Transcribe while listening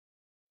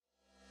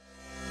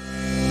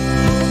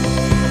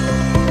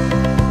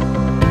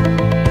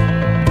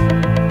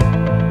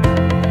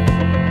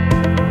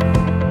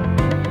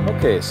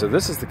Okay, so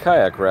this is the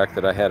kayak rack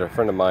that I had a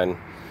friend of mine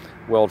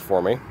weld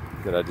for me,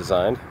 that I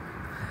designed.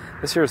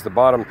 This here is the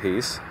bottom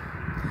piece,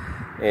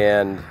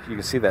 and you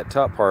can see that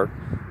top part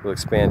will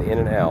expand in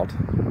and out.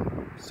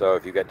 So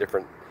if you've got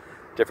different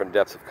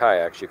depths of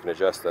kayaks, you can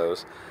adjust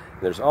those.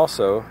 And there's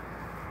also,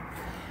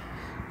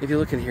 if you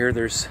look in here,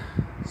 there's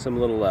some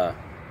little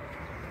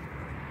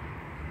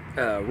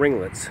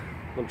ringlets,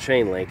 little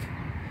chain link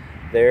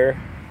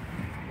there,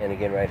 and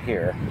again right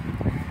here.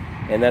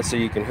 And that's so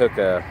you can hook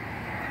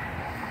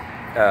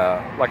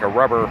like a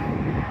rubber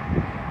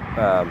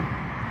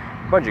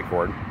bungee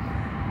cord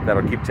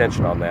that'll keep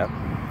tension on that.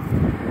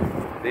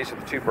 These are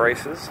the two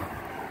braces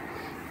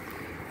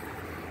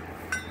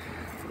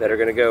that are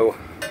going to go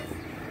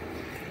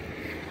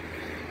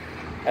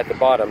at the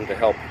bottom to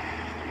help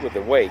with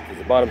the weight, because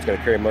the bottom's going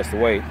to carry most of the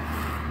weight.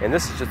 And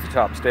this is just the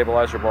top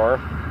stabilizer bar,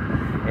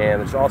 and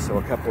there's also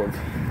a couple of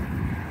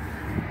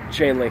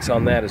chain links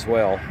on that as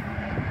well,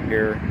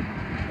 here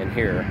and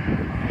here,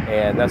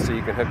 and that's so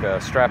you can hook a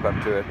strap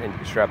up to it, and you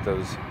can strap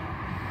those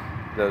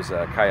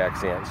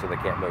kayaks in so they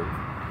can't move.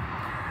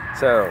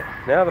 So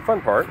now the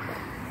fun part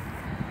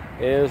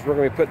is we're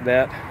going to be putting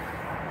that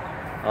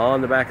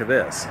on the back of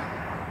this,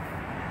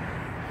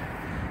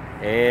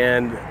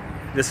 and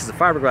this is a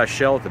fiberglass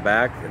shell at the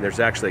back, and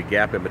there's actually a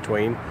gap in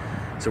between.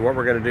 So what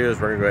we're going to do is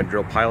we're going to go ahead and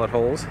drill pilot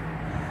holes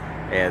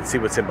and see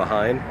what's in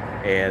behind,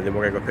 and then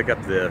we're going to go pick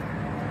up the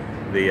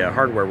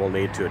hardware we'll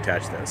need to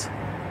attach this.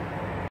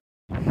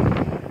 Now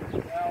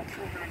what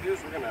we're going to do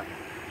is we're going to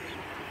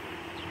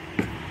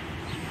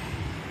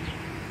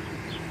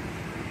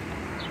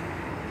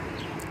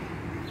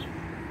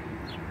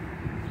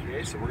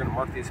so we're going to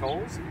mark these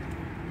holes.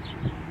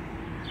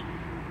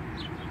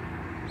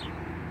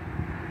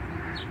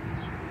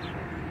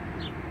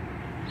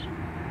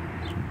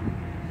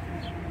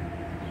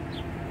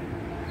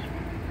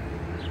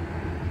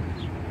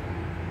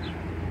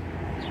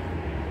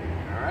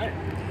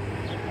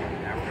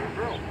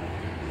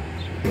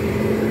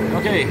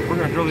 Okay, we're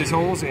going to drill these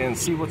holes and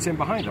see what's in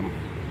behind them.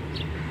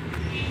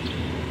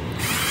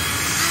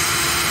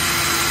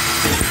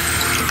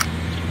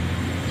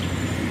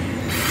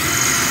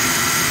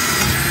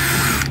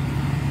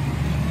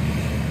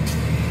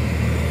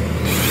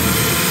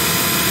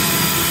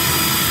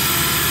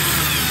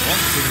 Well,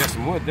 we got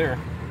some wood there.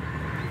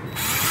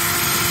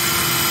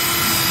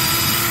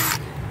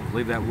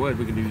 Leave that wood,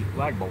 we can do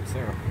lag bolts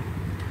there.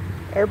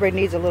 Everybody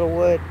needs a little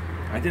wood.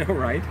 I know,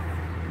 right?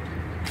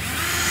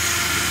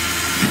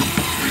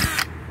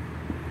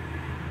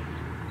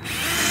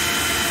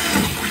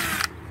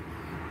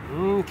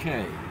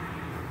 Okay,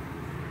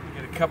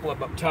 got a couple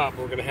up top.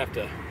 We're going to have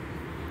to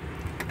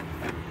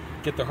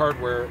get the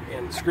hardware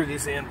and screw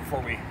these in before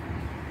we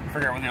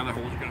figure out where the other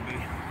holes are going to be.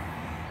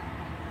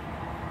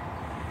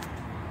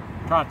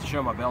 Try not to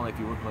show my belly if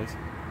you would, please.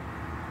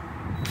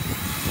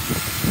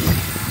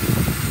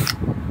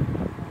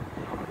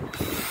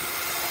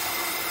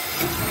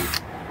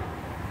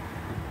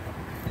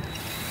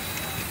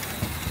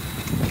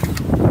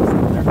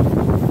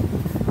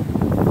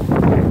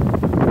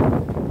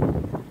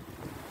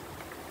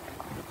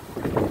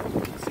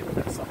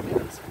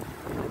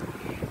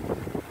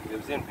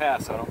 In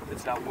pass, so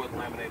it's not wood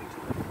laminated to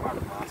the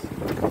fiberglass.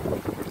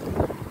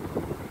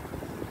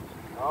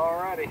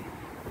 Alrighty.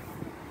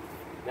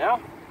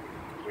 Now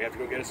we have to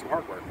go get us some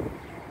hardware.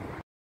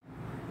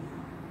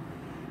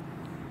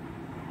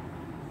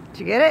 Did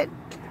you get it?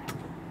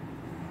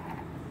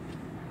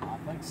 I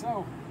think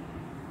so.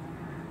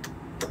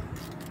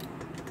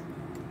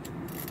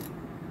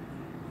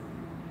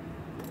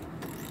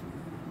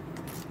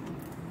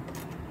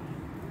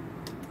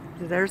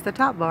 There's the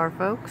top bar,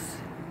 folks.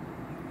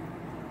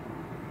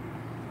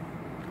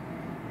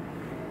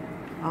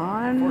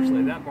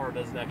 Unfortunately, that bar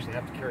doesn't actually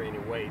have to carry any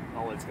weight.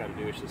 All it's got to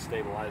do is just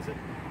stabilize it.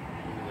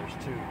 And there's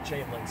two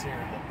chain links here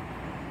that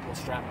will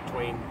strap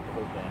between to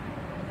hold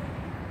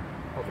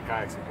the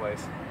kayaks in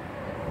place.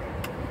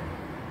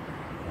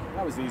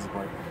 That was the easy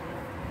part.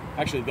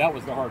 Actually, that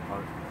was the hard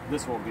part.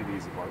 This won't be the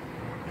easy part.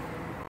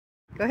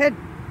 Go ahead.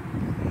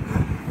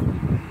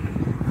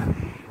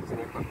 So I'm going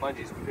to put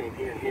bungees between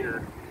here and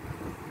here.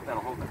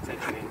 That'll hold that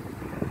tension in.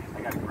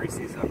 I got to brace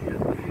these up yet.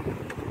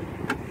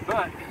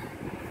 But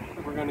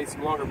we're going to need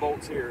some longer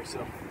bolts here,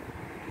 so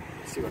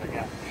let's see what I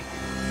got.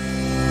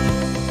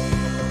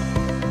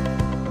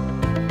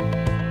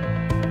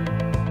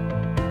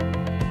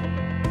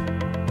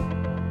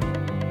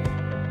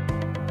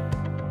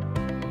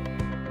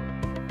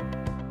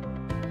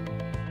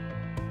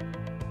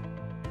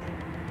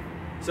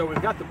 So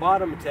we've got the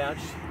bottom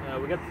attached,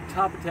 we got the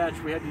top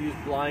attached. We had to use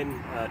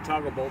blind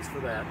toggle bolts for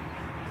that.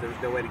 There was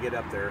no way to get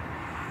up there.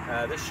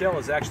 This shell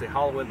is actually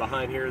hollow in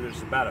behind here.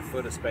 There's about a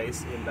foot of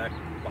space in back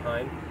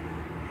behind.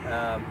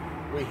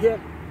 We hit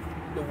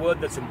the wood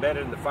that's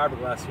embedded in the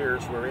fiberglass here,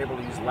 so we were able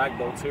to use lag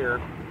bolts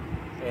here.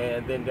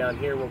 And then down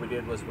here what we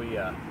did was we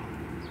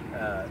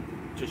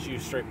just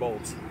used straight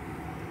bolts.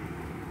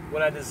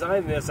 When I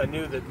designed this, I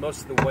knew that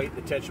most of the weight and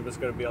the tension was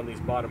going to be on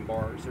these bottom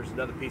bars. There's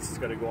another piece that's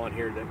going to go on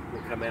here that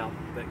will come out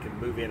that can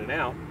move in and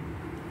out.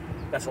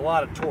 That's a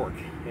lot of torque,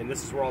 and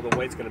this is where all the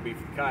weight's going to be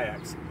for the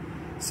kayaks.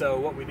 So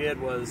what we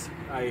did was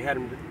I had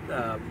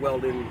him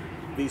weld in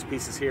these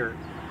pieces here.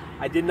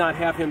 I did not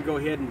have him go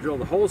ahead and drill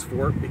the holes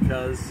for it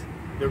because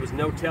there was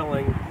no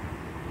telling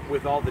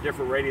with all the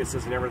different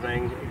radiuses and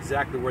everything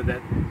exactly where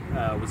that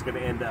was going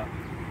to end up.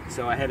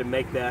 So I had to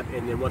make that,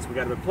 and then once we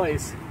got them in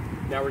place,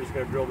 now we're just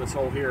going to drill this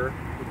hole here.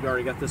 We've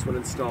already got this one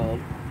installed.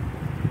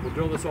 We'll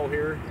drill this hole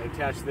here and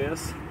attach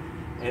this,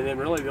 and then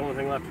really the only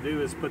thing left to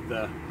do is put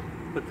the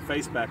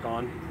face back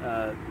on,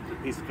 the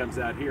piece that comes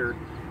out here,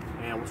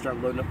 and we'll start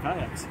loading up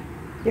kayaks.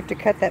 You have to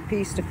cut that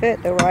piece to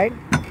fit though, right?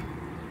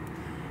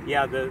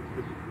 Yeah, the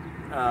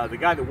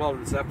guy that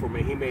welded this up for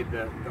me, he made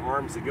the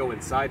arms that go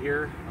inside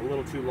here a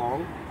little too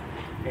long,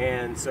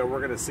 and so we're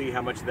going to see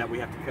how much of that we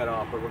have to cut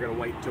off, but we're going to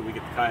wait until we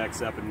get the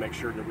kayaks up and make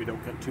sure that we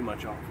don't cut too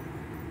much off.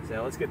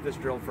 So let's get this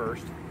drilled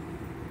first.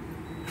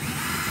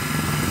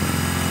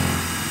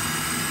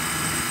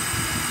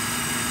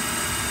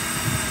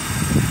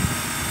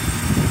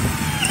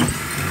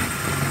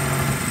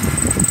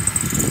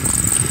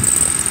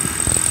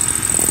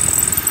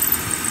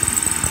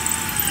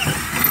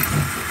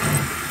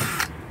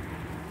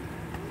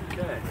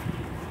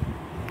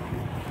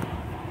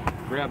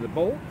 Grab the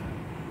bolt,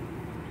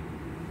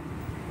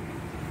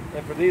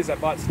 and for these I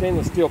bought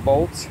stainless steel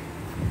bolts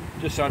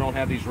just so I don't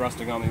have these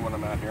rusting on me when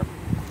I'm out here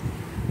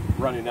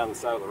running down the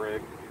side of the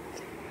rig.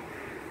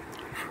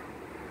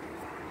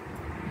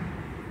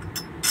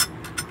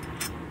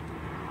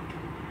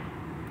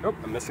 Oh,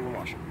 I'm missing a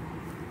washer.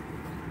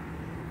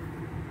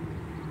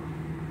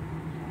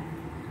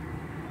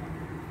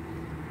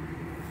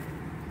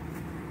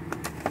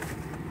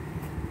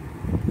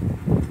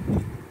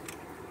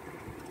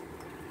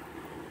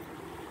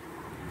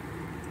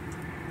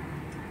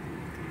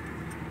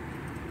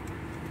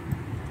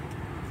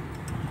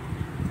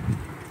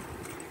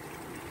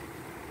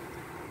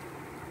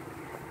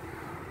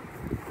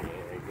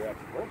 Grab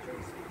the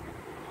wrenches.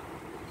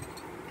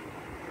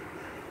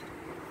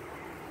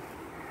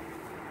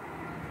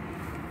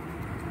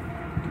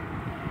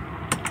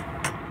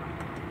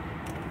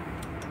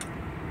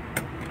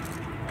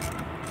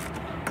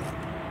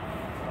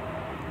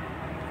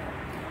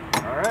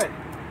 All right,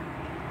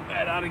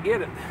 that ought to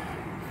get it.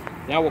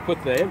 Now we'll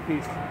put the end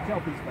piece,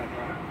 tail piece back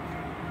on.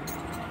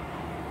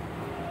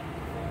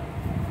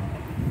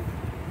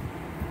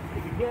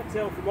 If you can't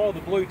tell from all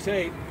the blue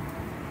tape,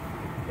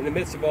 in the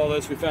midst of all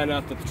this, we found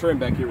out that the trim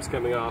back here was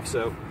coming off,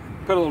 so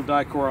put a little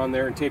die core on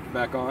there and taped it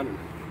back on and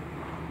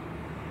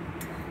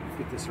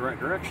get this the right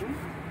direction.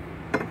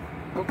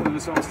 Hopefully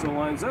this all still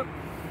lines up.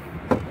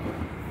 There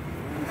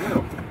we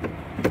go.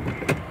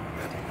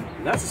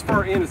 And that's as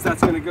far in as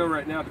that's going to go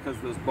right now because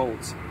of those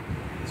bolts.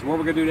 So what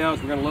we're going to do now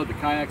is we're going to load the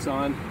kayaks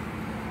on,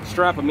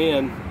 strap them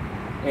in,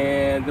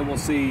 and then we'll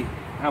see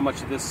how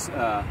much of this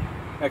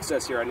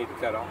excess here I need to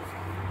cut off.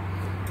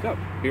 So,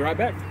 be right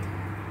back.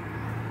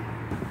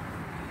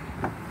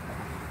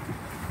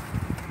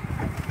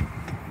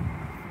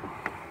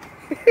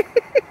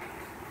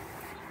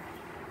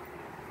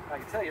 I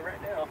can tell you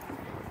right now,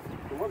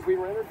 the ones we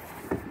rented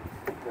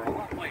were a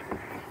lot lighter.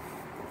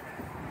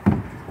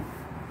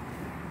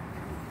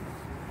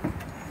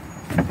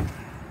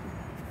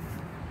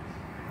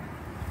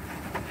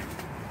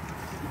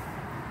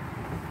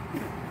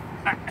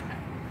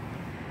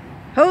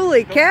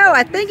 Holy cow,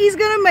 I think he's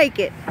gonna make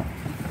it.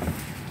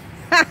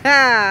 Ha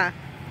ha!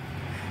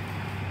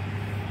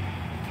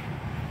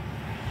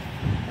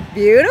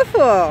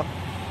 Beautiful.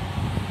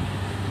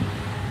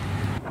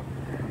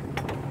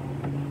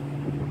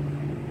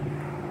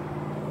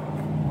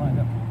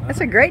 That's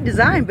a great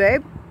design,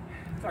 babe.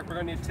 In fact, we're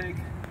going to need to take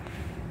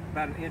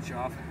about an inch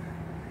off.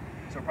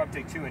 So we'll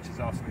probably take 2 inches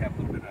off so we have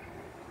a little bit of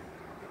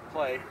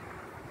play.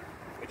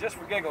 But just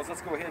for giggles,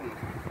 let's go ahead and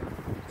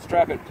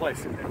strap it in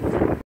place.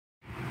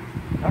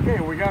 Okay,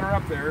 we got her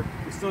up there.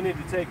 We still need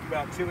to take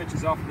about 2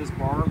 inches off of this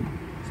bar,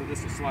 so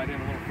this will slide in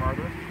a little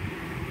farther.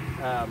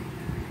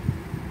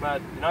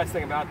 But the nice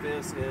thing about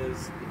this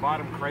is the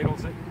bottom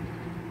cradles it,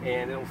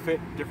 and it'll fit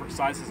different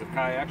sizes of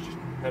kayaks, just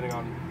depending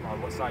on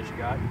what size you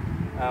got.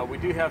 We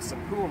do have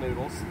some pool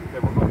noodles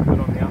that we're going to put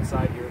on the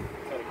outside here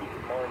to kind of keep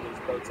the bar in these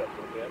boats up a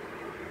little bit.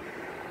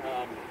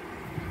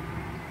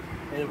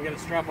 And then we got a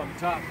strap on the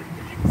top that,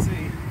 as you can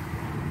see,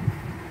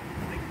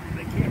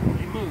 they can't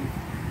really move.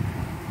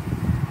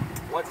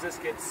 Once this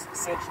gets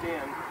cinched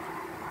in,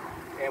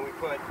 and we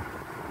put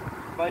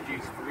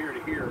bungees from here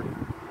to here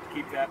to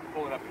keep that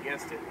pulling up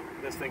against it,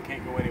 this thing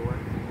can't go anywhere.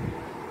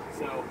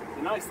 So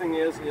the nice thing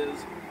is the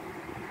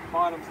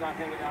bottom's not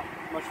hanging out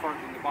much farther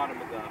than the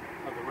bottom of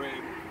the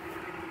rig.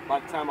 By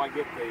the time I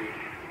get the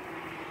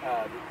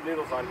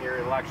noodles on here,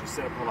 it'll actually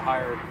sit up a little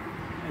higher,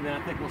 and then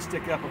I think we'll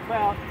stick up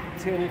about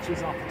 10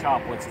 inches off the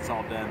top once it's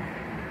all done.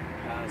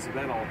 So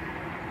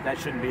that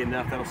shouldn't be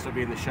enough. That'll still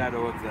be in the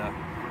shadow of the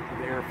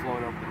air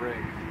flowing over the rig.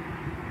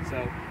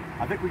 So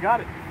I think we got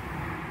it.